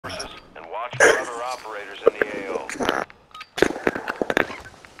more operators in the AO.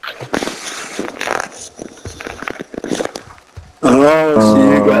 Oh,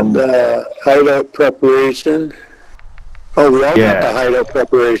 so you got the hideout preparation. Oh, we all got the hideout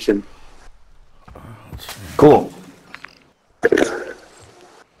preparation. Cool.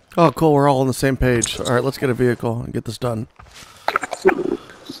 Oh, cool. We're all on the same page. All right, let's get a vehicle and get this done.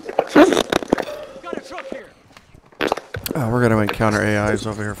 Oh, we're going to encounter AIs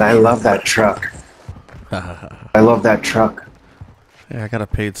over here. I love that truck. I love that truck. Yeah, I got a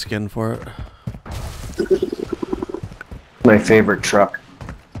paid skin for it. My favorite truck.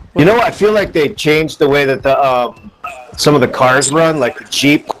 You know, I feel like they changed the way that the some of the cars run. Like the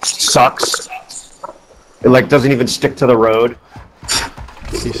Jeep sucks. It like doesn't even stick to the road.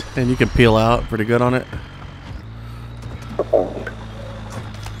 And you can peel out pretty good on it.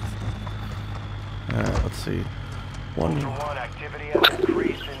 Let's see. One activity has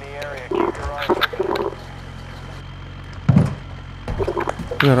increased in the area. Keep your eyes open.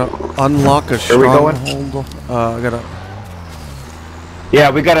 We gotta unlock a stronghold. I gotta. Yeah,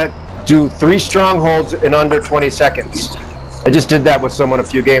 we gotta do 3 strongholds in under 20 seconds. I just did that with someone a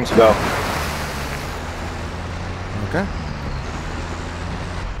few games ago. Okay.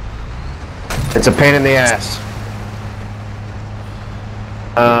 It's a pain in the ass.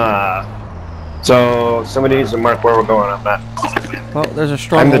 So somebody needs to mark where we're going on that. Well, there's a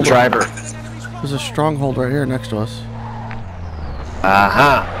stronghold. I'm the driver. There's a stronghold right here next to us.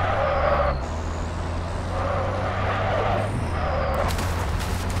 Aha.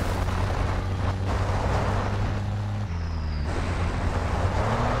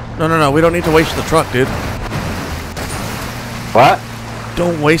 No, we don't need to waste the truck, dude. What?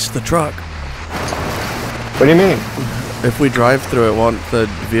 Don't waste the truck. What do you mean? If we drive through it, won't the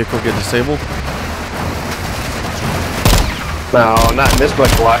vehicle get disabled? No, not in this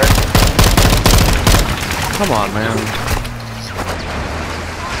much water. Come on, man.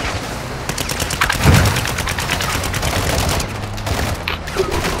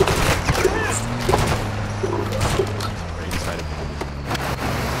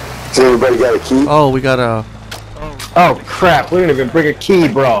 So everybody got a key? Oh, we got a... Oh crap, we didn't even bring a key,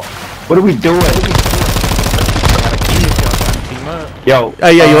 bro. What are we doing? Yo.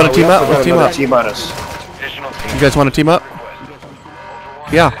 Hey, yeah, you want to team up? Let's team up. Team on us. You guys want to team up?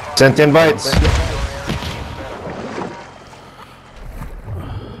 Yeah. Sent invites.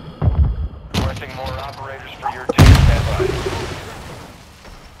 Requesting more operators for your team. Stand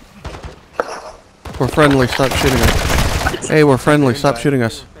by. We're friendly, stop shooting us. Hey, we're friendly, stop shooting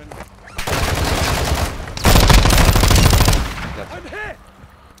us.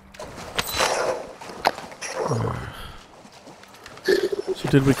 So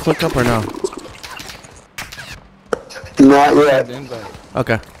did we click up or no? Not yet.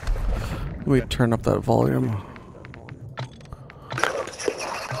 Okay. Let me turn up that volume.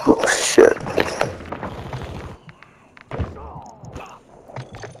 Oh, shit.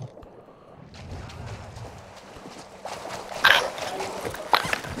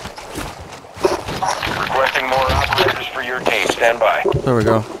 Requesting more operators for your team. Stand by. There we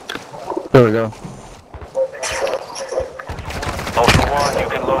go. There we go. Ultra One, you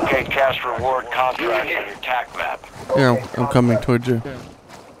can locate cash reward contracts on your TAC map. Yeah, I'm coming towards you.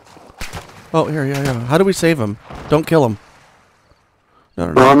 Oh, here, yeah. How do we save him? Don't kill him.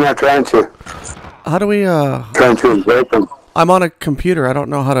 No. No, I'm not trying to. How do we, Trying to invite them. I'm on a computer. I don't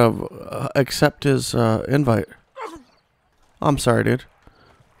know how to accept his invite. I'm sorry, dude.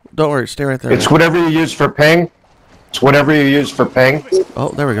 Don't worry. Stay right there. It's whatever you use for ping. It's whatever you use for ping. Oh,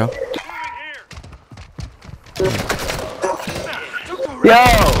 there we go. Yo!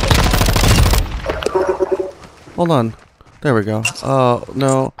 Hold on. There we go. Oh,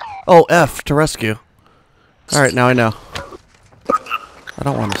 no. Oh, F to rescue. Alright, now I know. I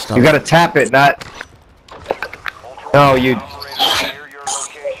don't want to stop. You gotta tap it, not... No, you...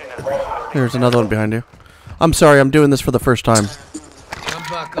 Here's another one behind you. I'm sorry, I'm doing this for the first time.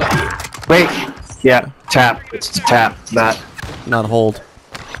 Wait. Yeah, tap. It's tap, not... Not hold.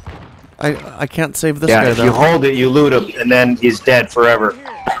 I can't save this yeah, guy, if though. you hold it, you loot him, and then he's dead forever.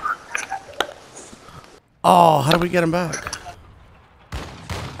 Oh, how do we get him back?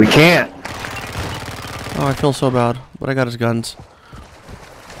 We can't. Oh, I feel so bad. But I got his guns.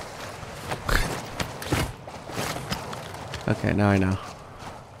 Okay, now I know.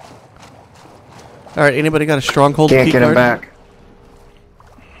 Alright, anybody got a stronghold Can't key get him card? back.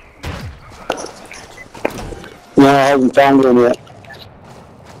 No, I haven't found one yet.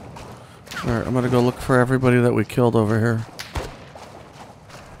 Alright, I'm gonna go look for everybody that we killed over here.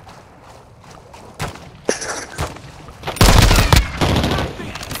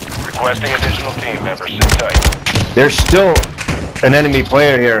 Requesting additional team members. Sit tight. There's still an enemy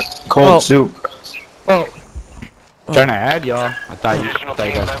player here. Cold soup. Oh. Trying to add y'all. I thought you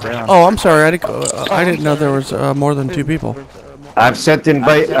guys were down. Oh, I'm sorry. I didn't know there was more than 2 people. I've sent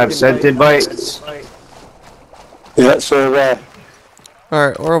invites. Yeah, so, All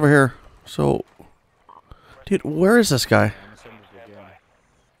right, we're over here. So, dude, where is this guy?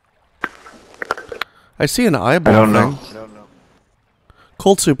 I see an eyeball I don't know. thing.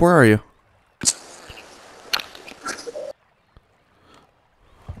 Cold soup, where are you?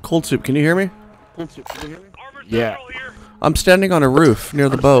 Cold soup, can you hear me? Yeah. I'm standing on a roof near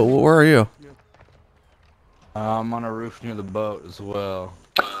the boat. Where are you? I'm on a roof near the boat as well.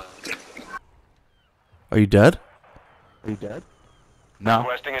 Are you dead? No.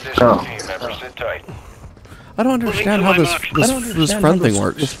 Requesting additional team members. Sit tight. I don't understand how this friend thing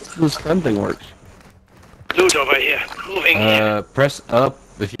works. Loot over here. Moving. Press up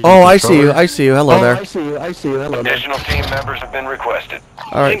if you. Oh, I see you. I see you. Hello there. Additional team members have been requested.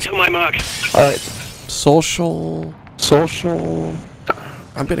 All right. To my mark. Social.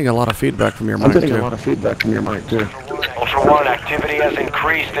 I'm getting a lot of feedback from your mic too. Ultra One, activity has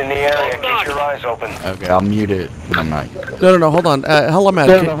increased in the area. Keep your eyes open. Okay, I'll mute it. I'm not. No. Hold on. Hello, Matt.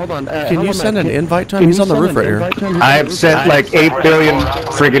 Can you send an invite to him? He's on the roof right here. I've sent like 8 billion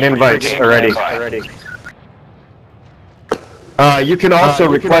friggin' invites already. You can also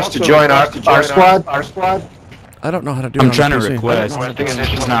request to join our squad. I don't know how to do it. I'm on trying to PC. request.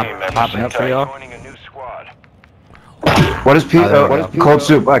 It's not popping up for y'all. Joining a new squad. What is Cold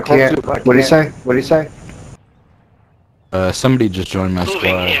soup? I can't. What do you say? Somebody just joined my squad.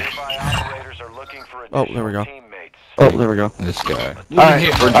 Operators are looking for Oh, there we go. teammates. This guy.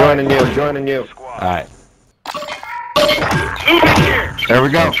 Alright, we're joining you. Alright. There we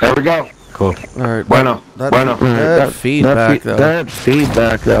go. Cool. All right. Bueno. That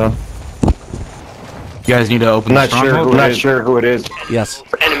feedback though. You guys need to open I'm the stronghold? not sure who it is. Yes.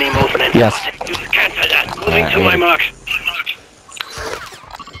 Enemy movement. Yes. Cancel that. Moving to my mark.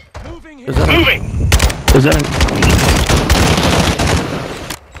 Moving. Is that?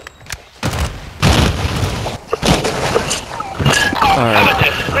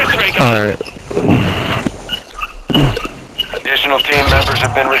 All right. Additional team members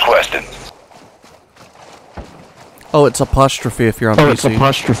have been requested. Oh, it's apostrophe if you're on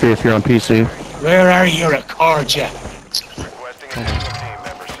PC. Where are you? Record ya. Requesting additional team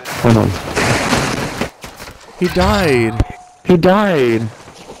members. Hold on. He died.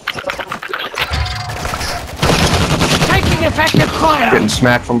 Taking effective fire. Getting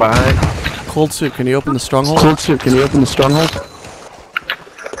smacked from behind. Cold soup, can you open the stronghold?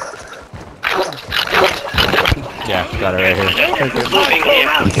 Yeah, got it right here. Moving here.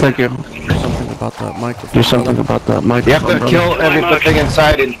 Thank you. There's something about that microphone. You have to kill everything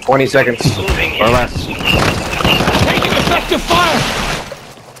inside in 20 seconds or less. Taking effective fire.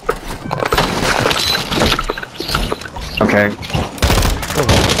 Okay.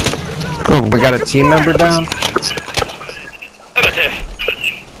 We got a team member down. Negative.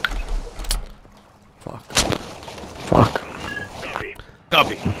 Fuck.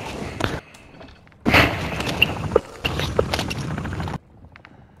 Copy.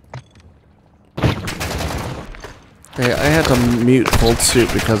 Hey, I had to mute Cold Soup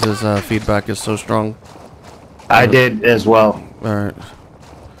because his feedback is so strong. I did as well. Alright.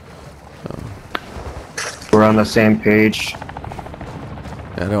 We're on the same page.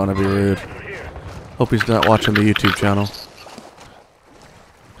 Yeah, I don't want to be rude. Hope he's not watching the YouTube channel.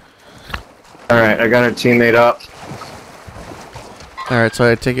 Alright, I got our teammate up. Alright, so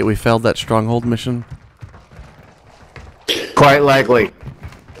I take it we failed that stronghold mission? Quite likely.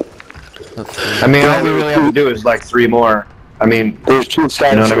 I mean, all we really have to do is like 3 more. I mean, there's 2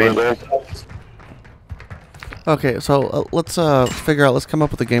 sides. You know what I mean? Okay, so let's figure out, let's come up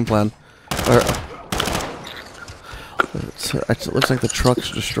with a game plan. It looks like the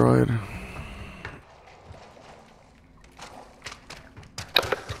truck's destroyed.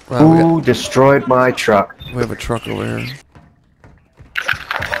 Wow, who destroyed my truck? We have a truck over here.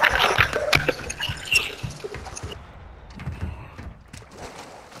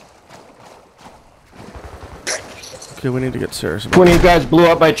 Okay, we need to get serious about When you guys blew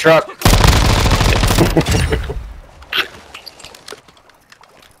up my truck.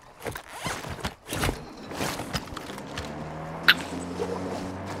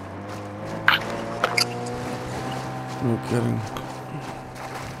 No kidding.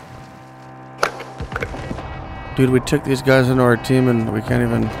 Dude, we took these guys into our team and we can't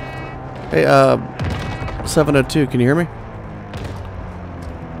even... Hey, 702, can you hear me?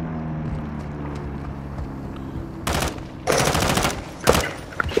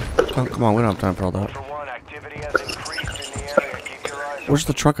 Come on, we don't have time for all that. Ultra One, activity has increased in the area. Keep your eyes Where's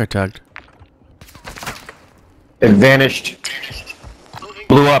the truck I tagged? It vanished.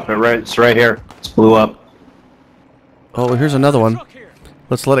 Blew up. It's right here. It's blew up. Oh, here's another one.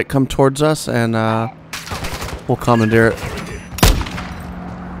 Let's let it come towards us, and we'll commandeer it.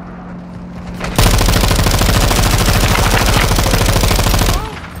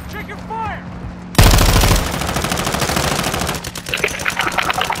 Check your fire!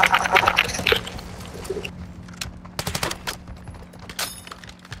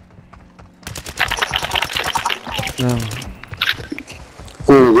 No.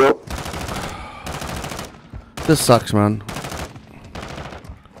 There you go. This sucks, man.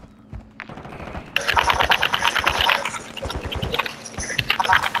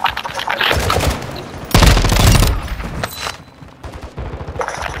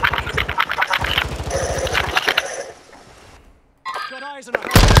 Got eyes on a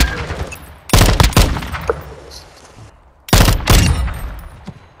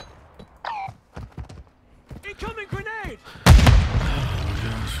incoming grenade!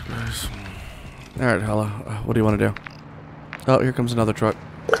 Alright, Hella. What do you want to do? Oh, here comes another truck.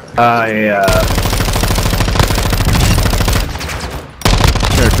 Yeah.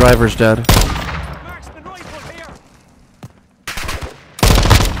 Their driver's dead. Marksman rifle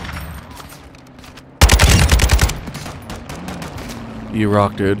here! You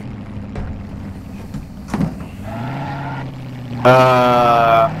rock, dude. Where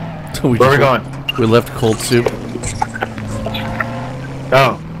are we going? We left cold soup.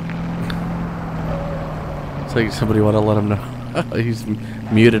 Oh. So somebody want to let him know. He's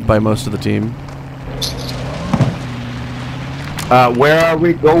muted by most of the team. Where are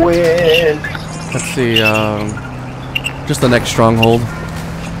we going? Let's see, just the next stronghold.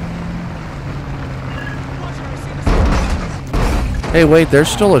 Hey, wait, there's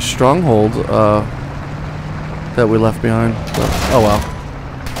still a stronghold, that we left behind. Oh, well.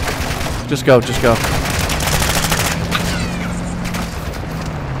 Just go, just go.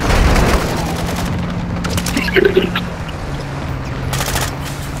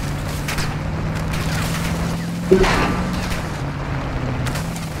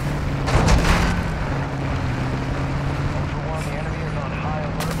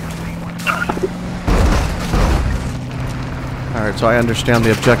 Alright, so I understand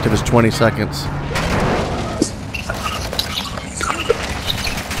the objective is 20 seconds.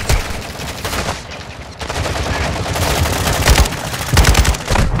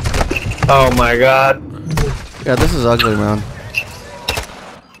 Oh my god. Yeah, this is ugly, man.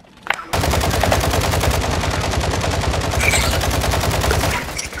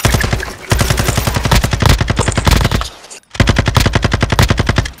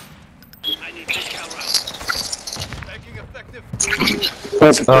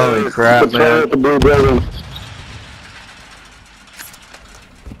 Holy crap, man. The blue building.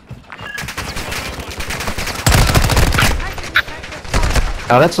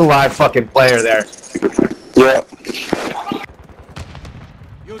 Oh, that's a live fucking player there. Yeah.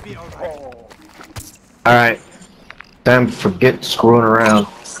 You'll be alright. Alright. Time to forget screwing around.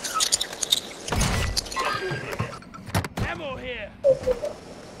 Ammo here!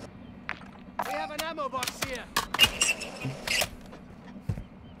 We have an ammo box here!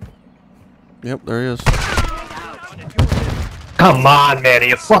 Yep, there he is. Come on, man. Are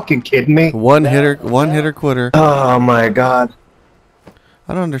you fucking kidding me? One hitter quitter. Oh my god.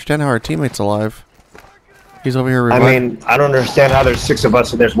 I don't understand how our teammate's alive. He's over here I reviving. mean, I don't understand how there's 6 of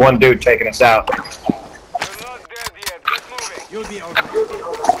us and there's one dude taking us out. You're not dead yet. Keep moving. You'll be alright.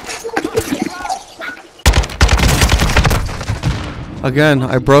 Again,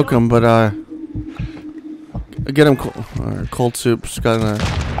 I broke him, but get him. Cold Soup's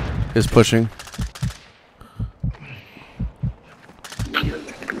is pushing.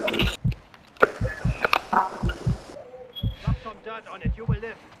 Drop some dirt on it, you will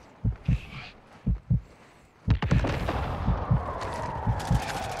live.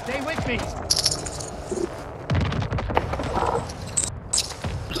 Stay with me.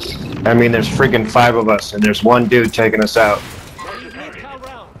 I mean, there's freaking 5 of us and there's one dude taking us out. We need cal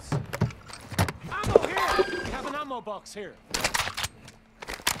rounds. Ammo here! We have an ammo box here.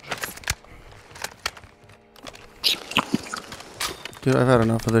 Dude, I've had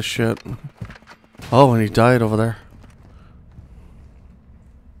enough of this shit. Oh, and he died over there.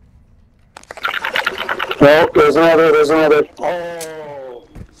 Well, there's another. Oh.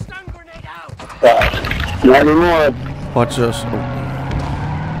 Stun grenade out! Not anymore. Watch this. Oh.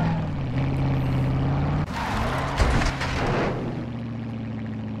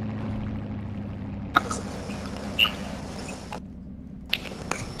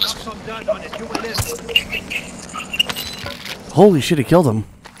 Holy shit, he killed him.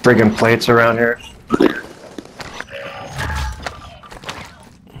 Friggin' plates around here.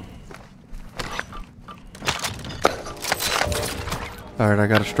 Alright, I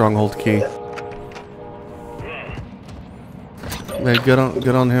got a stronghold key. Hey, good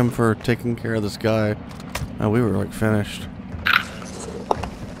on him for taking care of this guy. We were like finished.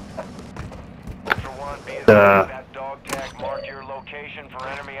 That dog tag marked your location for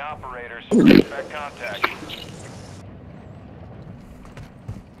enemy operators. Expect contact.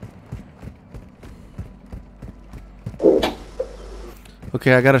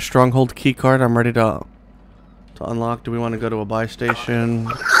 Okay, I got a stronghold key card. I'm ready to unlock. Do we want to go to a buy station,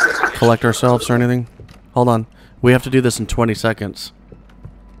 collect ourselves or anything? Hold on. We have to do this in 20 seconds.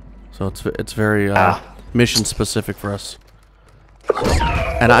 So it's very mission specific for us.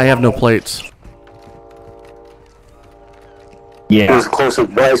 And I have no plates. Yeah. Where's the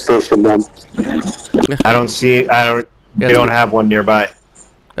closest buy station then? I don't see. They don't have one nearby.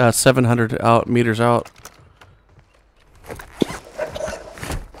 700 meters out.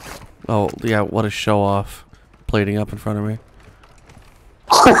 Oh yeah, what a show off! Plating up in front of me.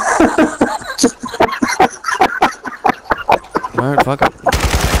 All right, fuck it.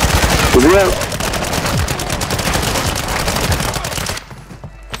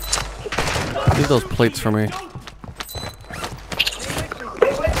 Leave those plates for me.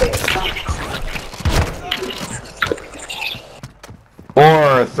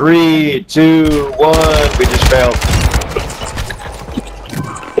 Four, 3, 2, 1. We just failed.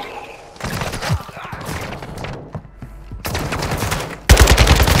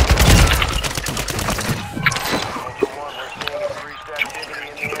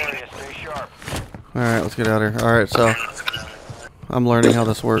 Alright, let's get out of here. Alright, so I'm learning how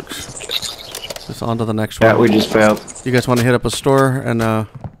this works. Just on to the next one. Yeah, we just failed. You guys want to hit up a store and,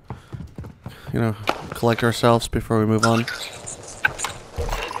 you know, collect ourselves before we move on?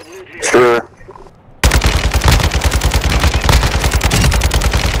 Sure.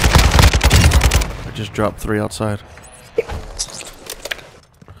 I just dropped 3 outside.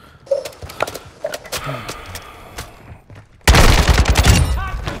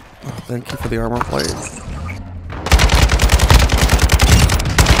 Thank you for the armor plate.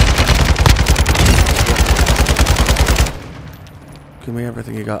 Give me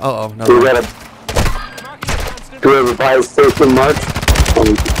everything you got. Uh oh, no. Do we have a buy station mark?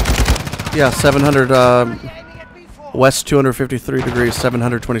 Yeah, 700, west 253 degrees,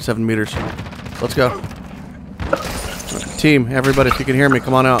 727 meters. Let's go. Team, everybody, if you can hear me,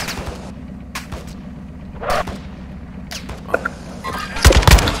 come on out.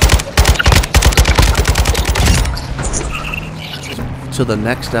 To the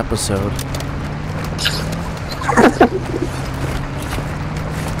next episode.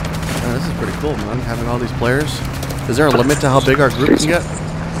 This is pretty cool, man, having all these players. Is there a limit to how big our group can get?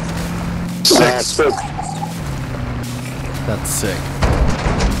 6. That's sick.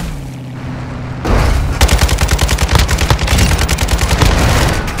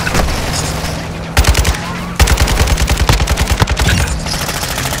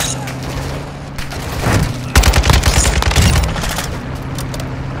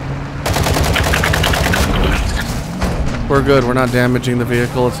 We're good. We're not damaging the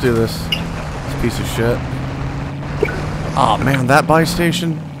vehicle. Let's do this. This piece of shit. Oh man, that buy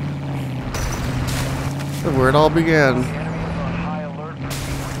station. Where it all began.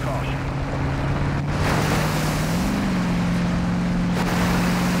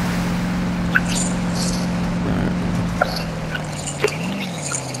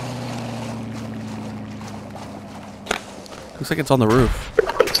 Looks like it's on the roof.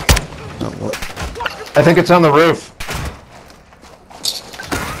 Oh, well. I think it's on the roof.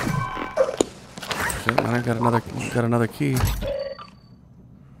 I got another key.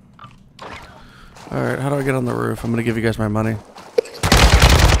 Alright, how do I get on the roof? I'm gonna give you guys my money.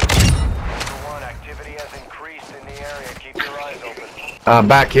 Activity has increased in the area. Keep your eyes open.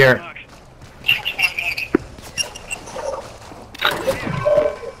 Back here.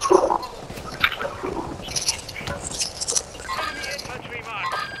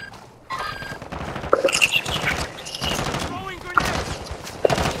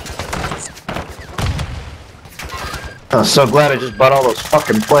 I'm so glad I just bought all those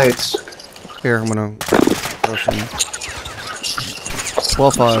fucking plates. Here, I'm gonna throw some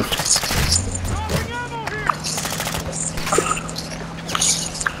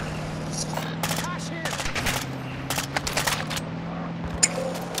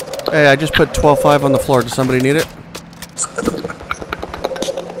Hey, I just put 12-5 on the floor. Does somebody need it?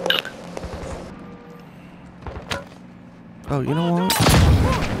 Oh, you know what?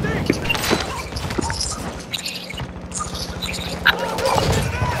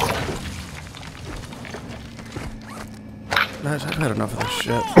 had enough of this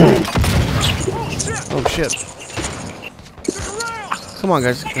shit. Oh shit. Come on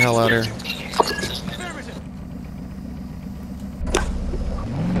guys, get the hell out of here.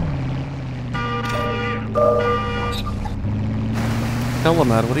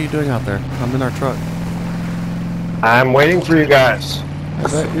 Telemad, what are you doing out there? I'm in our truck. I'm waiting for you guys. I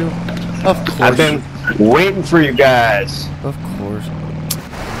bet you. Of course. I've been waiting for you guys. Of course.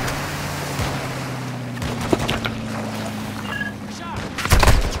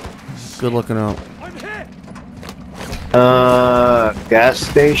 Good looking out. Gas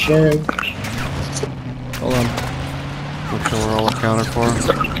station. Hold on. Make sure we're all accounted for.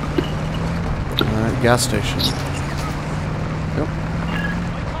 Alright, gas station. Yep.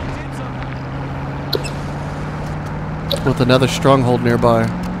 With another stronghold nearby.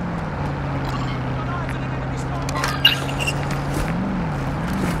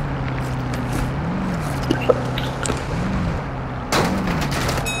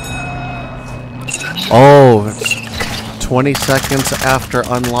 Oh, it's 20 seconds after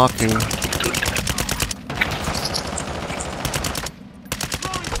unlocking.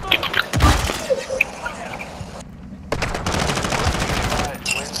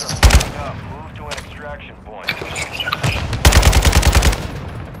 Move to an extraction point.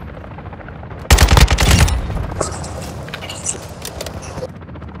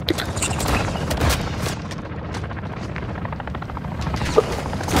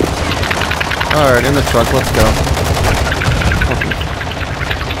 Alright, in the truck, let's go.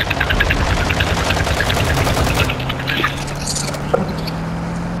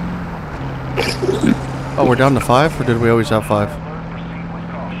 Oh, we're down to 5, or did we always have 5?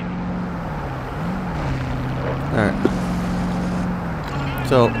 Alright.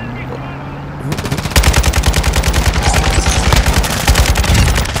 So...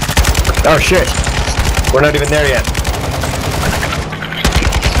 Oh shit. We're not even there yet.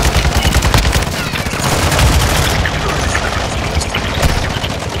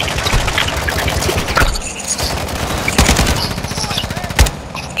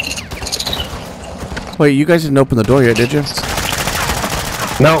 Wait, you guys didn't open the door yet, did you?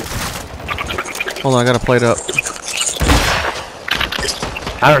 No. Hold on, I gotta plate up.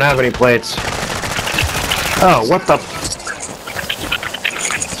 I don't have any plates. Oh, what the?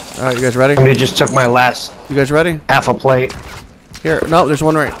 Alright, you guys ready? Somebody just took my last You guys ready? half a plate. Here, no, there's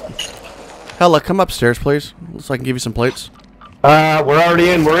one right. Hella, come upstairs, please. So I can give you some plates. We're already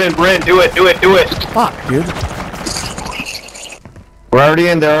in. We're in. Do it. Fuck, dude. We're already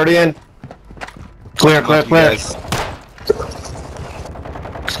in. They're already in. Clear.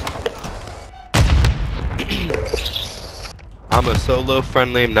 I'm a solo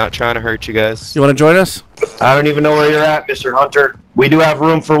friendly. I'm not trying to hurt you guys. You want to join us? I don't even know where you're at, Mr. Hunter. We do have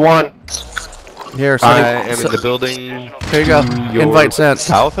room for one. Here, I am in the building. Here you go. Invite sent.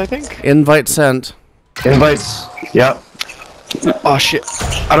 South, I think. Invite sent. Invites. Yep. Oh shit!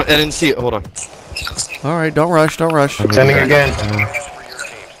 I didn't see it. Hold on. All right, don't rush. Sending again.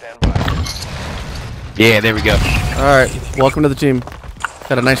 Yeah, there we go. All right, welcome to the team.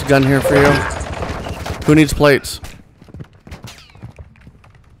 Got a nice gun here for you. Who needs plates?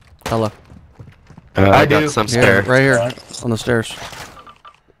 Hella. I do. got some Here, spare. right here on the stairs.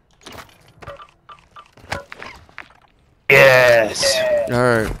 Yes. All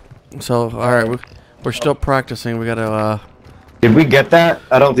right. So, all right, we're still practicing. We gotta. Did we get that?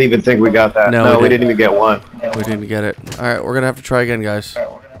 I don't even think we got that. No, No, we we didn't even get one. We didn't get it. All right, we're gonna have to try again, guys.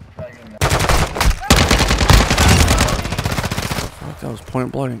 Fuck, that was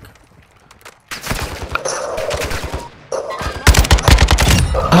point blank.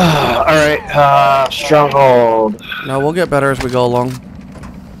 Alright, stronghold. No, we'll get better as we go along.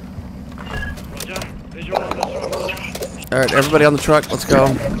 Alright, everybody on the truck, let's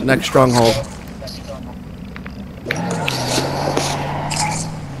go. Next stronghold.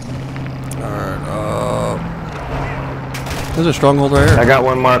 Alright, there's a stronghold right I here. got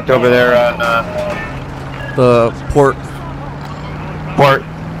one marked over there on, The port. port.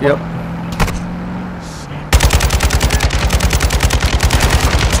 Yep.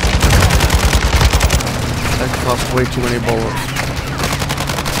 That cost way too many bullets.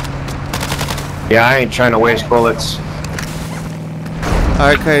 Yeah, I ain't trying to waste bullets.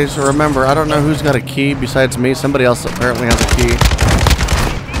 Alright, okay, so remember, I don't know who's got a key besides me. Somebody else apparently has a key.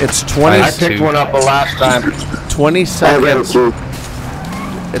 It's 20. I picked one up the last time. 20 seconds.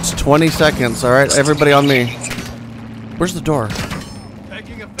 It's 20 seconds, alright? Everybody on me. Where's the door?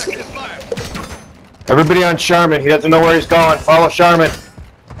 Everybody on Charmin. He doesn't know where he's going. Follow Charmin.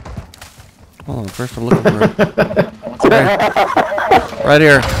 Hold on, first I'm looking for it. Right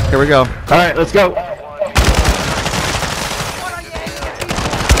here. Here we go. Alright, let's go.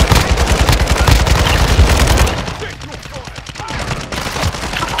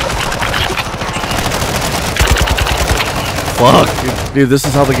 Fuck, dude, this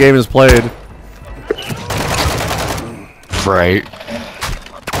is how the game is played. Right.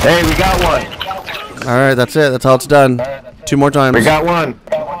 Hey, we got one. All right, that's it. That's how it's done. 2 more times. We got one.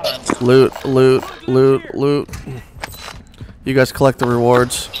 Loot, loot, loot, loot. You guys collect the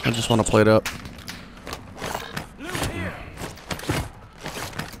rewards. I just want to play it up.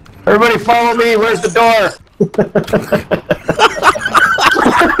 Everybody follow me. Where's the door?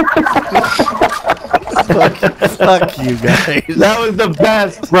 Fuck you guys. That was the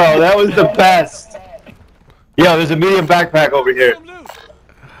best, bro. That was the best. Yo, there's a medium backpack over here.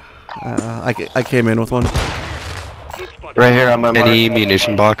 I came in with one. Right here on my mark. Any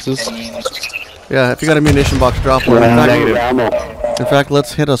munition boxes? Yeah, if you got a munition box, drop one. Negative. In fact,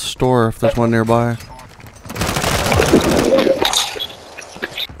 let's hit a store if there's one nearby.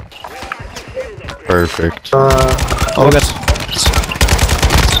 Perfect. Oh, we got.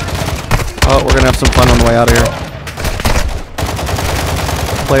 Oh, we're gonna have some fun on the way out of here.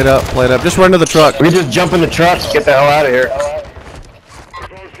 Play it up, play it up. Just run to the truck. We just jump in the truck, get the hell out of here.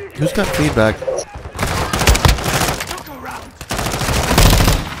 Who's got feedback?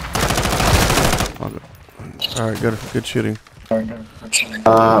 All right, good shooting. Where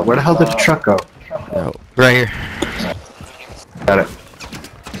the hell did the truck go? Yeah. Right here. Got it.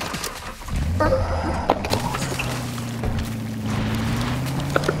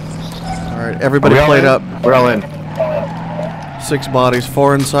 All right, everybody Are we all played in? up. We're all in. 6 bodies,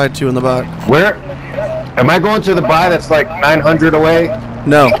 4 inside, 2 in the back. Where? Am I going to the buy that's like 900 away?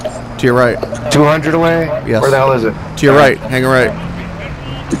 No, to your right. 200 away? Yes. Where the hell is it? To your right, hang right.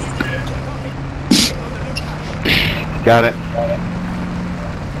 Got it.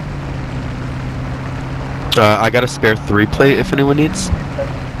 I got a spare 3 plate if anyone needs.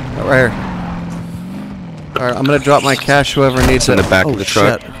 Right here. All right, I'm gonna drop my cash. Whoever needs in it. the back of the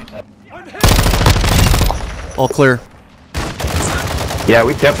truck. Shit. All clear. Yeah,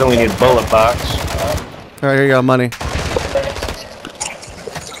 we definitely need a bullet box. All right, here you go, money.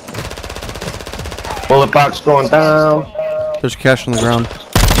 Bullet box going down. There's cash on the ground.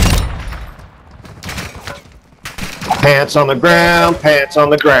 Pants on the ground, pants on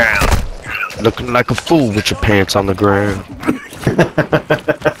the ground. Looking like a fool with your pants on the ground.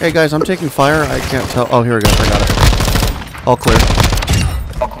 Hey guys, I'm taking fire. I can't tell. Oh, here we go. I got it. All clear.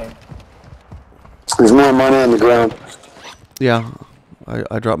 There's more money on the ground. Yeah,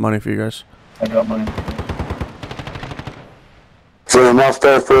 I dropped money for you guys. Is there enough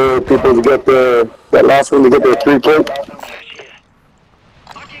there for people to get that last one to get their 3 plate?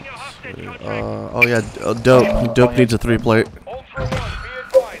 Oh yeah, dope. Dope needs a 3 plate.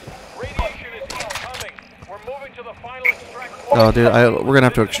 Oh dude, we're gonna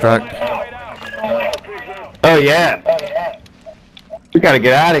have to extract. Oh yeah. We gotta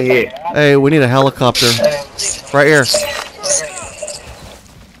get out of here. Hey, we need a helicopter. Right here.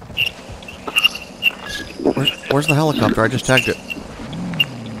 Where's the helicopter? I just tagged it.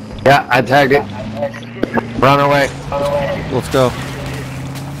 Yeah, I tagged it. We're on our way. Let's go.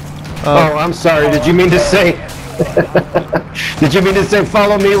 Oh, I'm sorry. Did you mean to say? Did you mean to say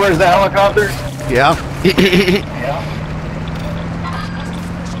follow me? Where's the helicopter? Yeah.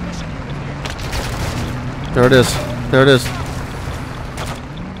 There it is. There it is.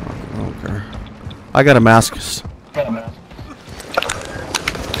 Okay. I got a mask.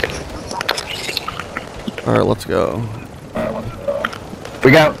 Alright, let's go.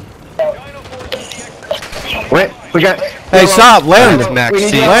 We got. Wait, we got. Hey, stop! Land! Max We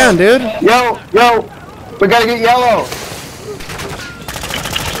need C. Land, dude! Yo, we gotta get yellow.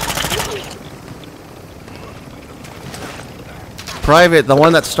 Private, the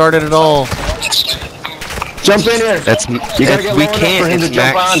one that started it all. Jump in here. That's You gotta get we low enough for can't. him to It's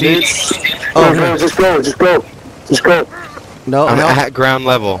jump max on, C. dude. Oh, No, just go, just go, just go. no, I'm no, at ground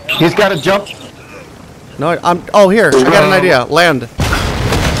level. He's gotta jump. no, I'm. Oh, here, I got an idea. Land.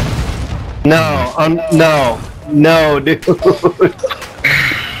 No, no, dude.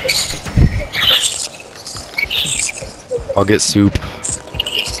 I'll get soup.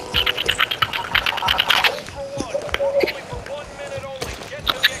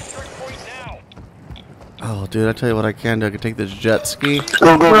 Oh, dude, I tell you what I can do. I can take this jet ski.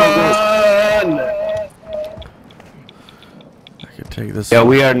 Go, go, go, Run! I can take this. Yeah,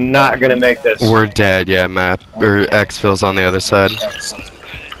 we are not gonna make this. We're dead. Yeah, map or exfil's on the other side.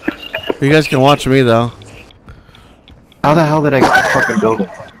 You guys can watch me though. How the hell did I get the fucking building?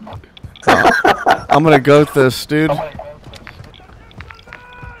 I'm gonna go with this, dude.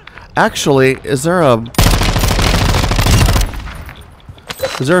 Actually, is there a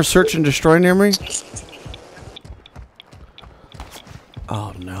search and destroy near me?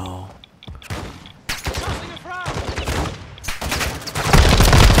 Oh no.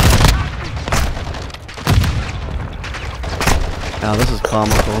 Now this is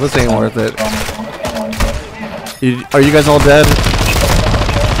comical. This ain't worth it. Are you guys all dead?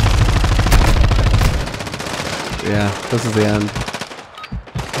 Yeah, this is the end.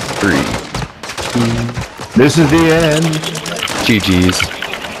 3. This is the end. GG's.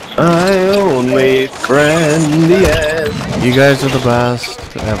 I only friend the end. You guys are the best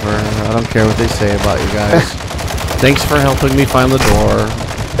ever. I don't care what they say about you guys. Thanks for helping me find the door.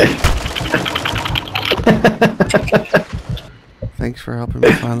 Thanks for helping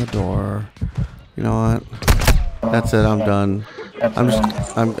me find the door. You know what? That's it. I'm done.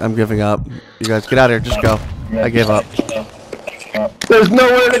 I'm giving up. You guys get out of here. Just go. I gave up. There's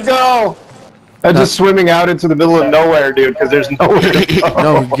nowhere to go. I'm just swimming out into the middle of nowhere, dude, because there's nowhere to go.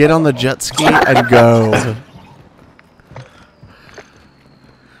 No, get on the jet ski and go.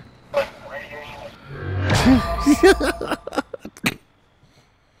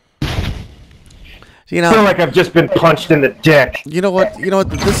 You I feel know, like I've just been punched in the dick. you know what? You know what?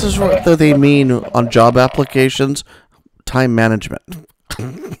 This is what they mean on job applications: time management.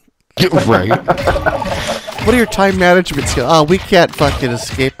 Right. What are your time management skills? Oh, we can't fucking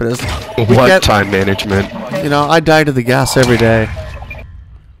escape it. What time management? You know, I die to the gas every day.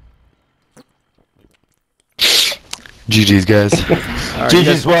 GG's, guys. All right,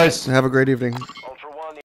 GG's, boys. Have a great evening.